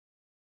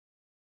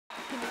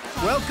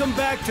Welcome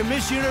back to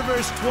Miss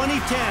Universe 2010,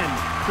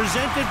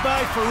 presented by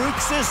Farouk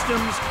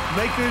Systems,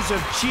 makers of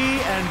Chi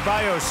and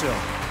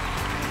BioSilk.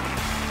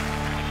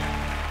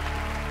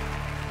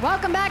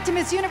 Welcome back to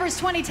Miss Universe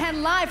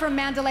 2010, live from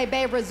Mandalay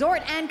Bay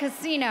Resort and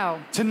Casino.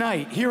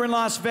 Tonight, here in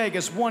Las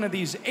Vegas, one of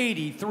these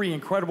 83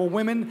 incredible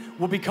women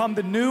will become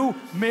the new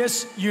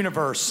Miss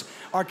Universe.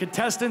 Our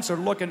contestants are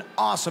looking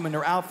awesome in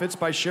their outfits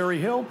by Sherry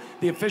Hill,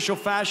 the official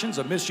fashions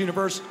of Miss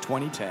Universe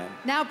 2010.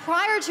 Now,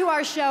 prior to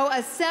our show,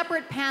 a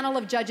separate panel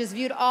of judges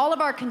viewed all of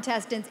our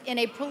contestants in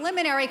a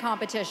preliminary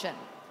competition.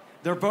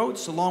 Their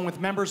votes, along with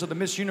members of the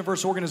Miss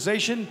Universe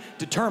organization,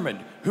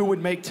 determined who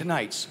would make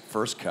tonight's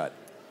first cut.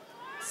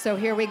 So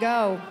here we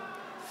go.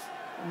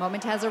 The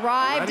moment has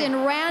arrived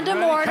in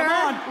random order. Come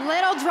on.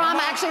 Little drama.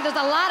 Actually, there's a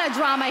lot of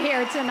drama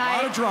here tonight. A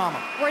lot of drama.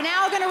 We're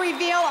now going to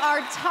reveal our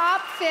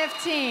top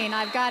 15.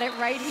 I've got it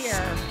right here.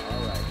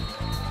 All right.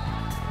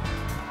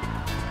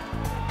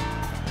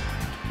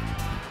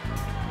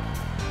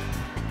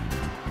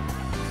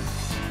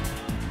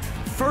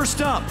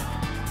 First up,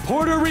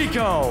 Puerto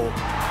Rico.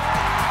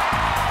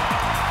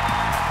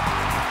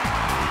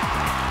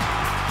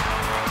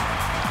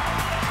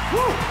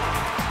 Woo!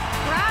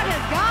 Crowd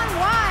has gone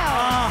wild.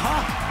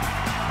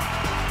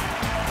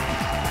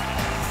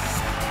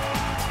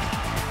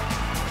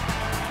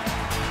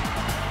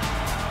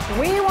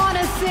 We want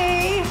to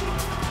see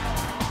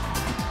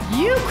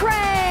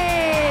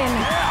Ukraine.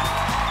 Yeah.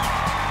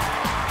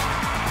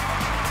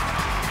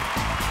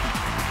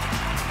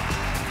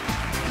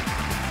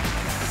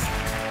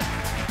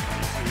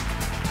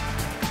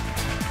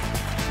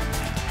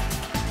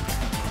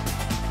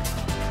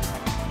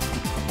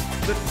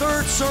 The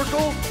third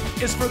circle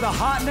is for the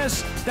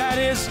hotness that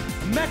is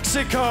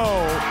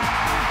Mexico.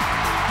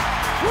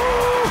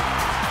 Woo!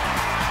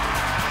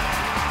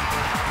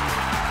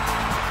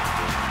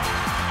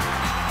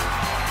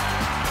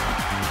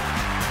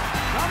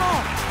 Come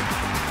on.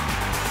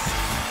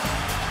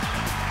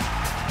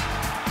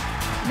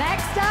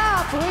 Next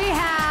up, we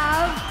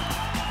have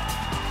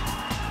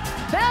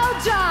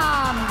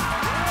Belgium.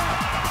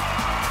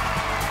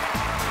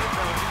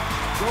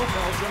 Go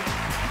Belgium.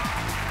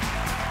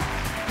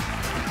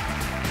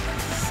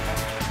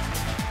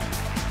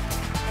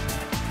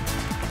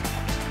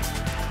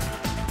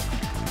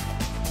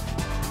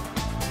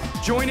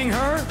 Joining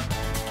her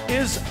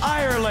is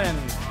Ireland.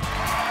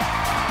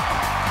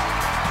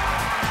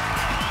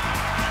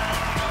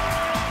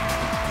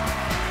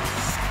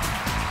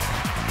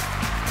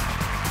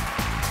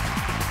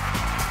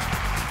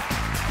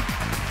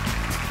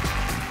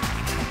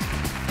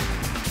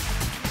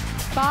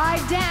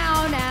 Five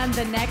down, and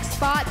the next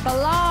spot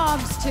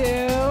belongs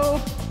to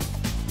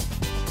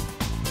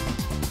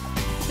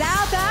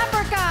South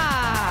Africa.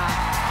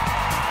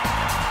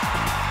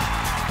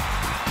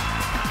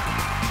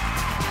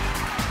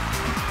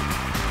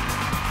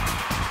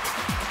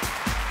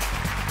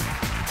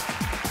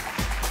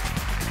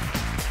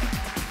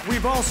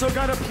 We've also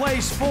got a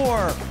place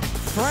for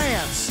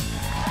France.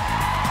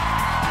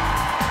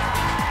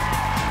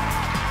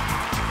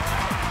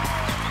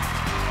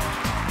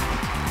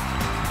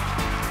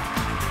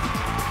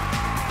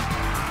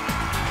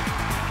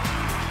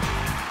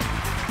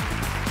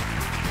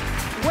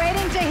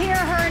 Waiting to hear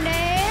her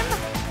name.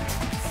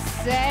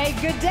 Say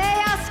good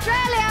day,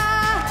 Australia.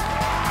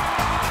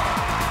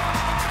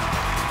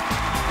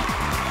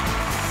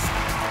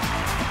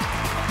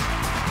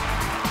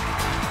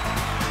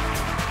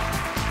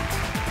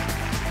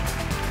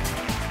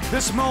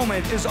 This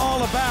moment is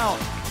all about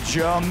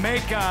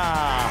Jamaica.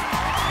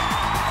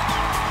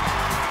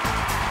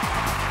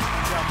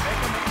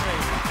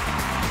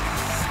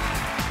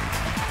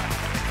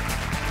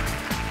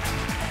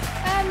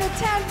 And the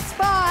 10th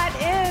spot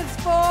is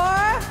for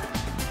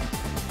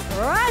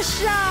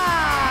Russia.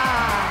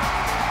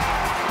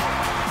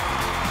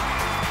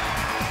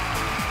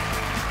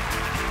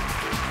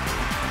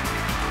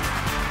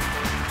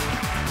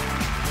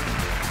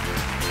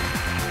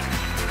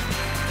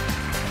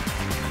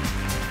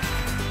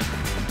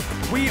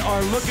 We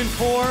are looking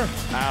for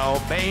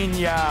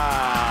Albania.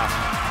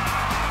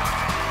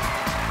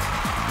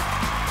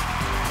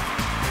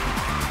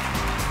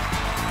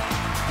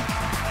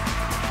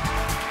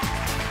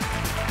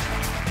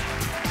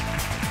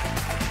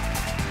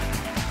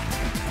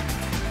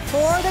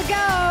 For the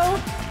go,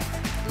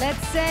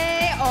 let's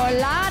say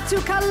hola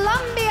to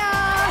Colombia.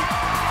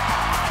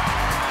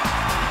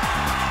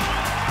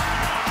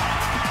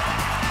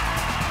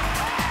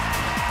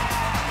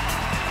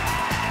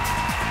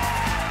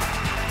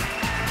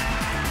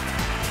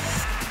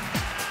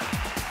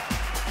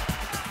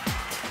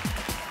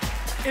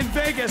 In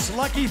Vegas,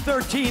 lucky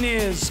 13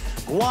 is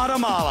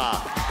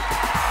Guatemala.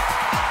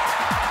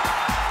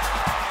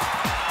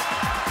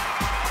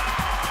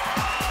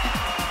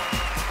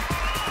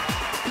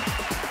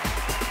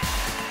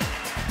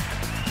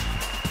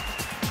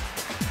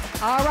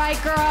 All right,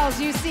 girls,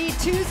 you see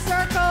 2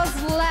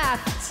 circles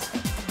left.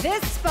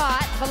 This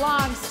spot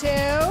belongs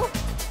to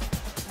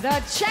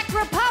the Czech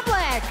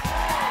Republic.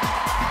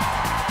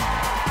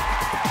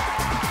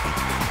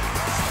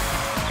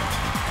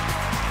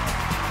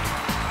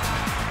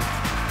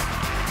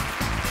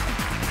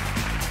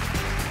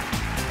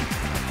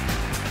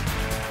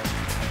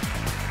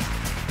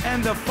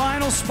 And the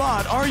final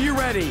spot, are you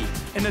ready?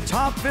 In the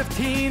top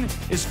 15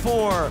 is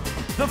for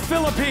the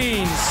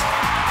Philippines.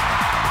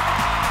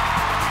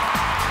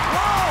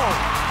 Whoa!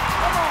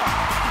 Come on!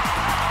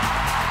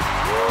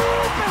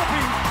 Woo,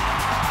 Philippines!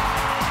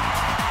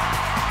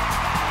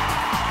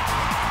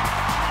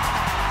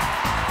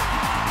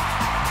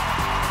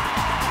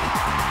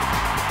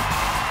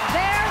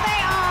 There they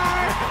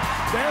are.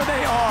 There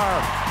they are,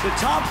 the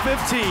top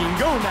 15.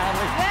 Go,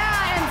 Natalie.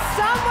 Yeah, and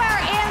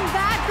somewhere in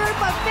that group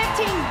of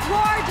 15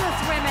 gorgeous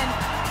women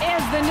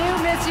is the new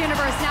Miss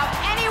Universe. Now,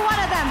 any one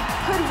of them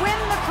could win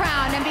the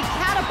crown and be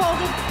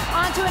catapulted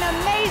onto an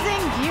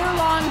amazing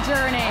year-long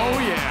journey.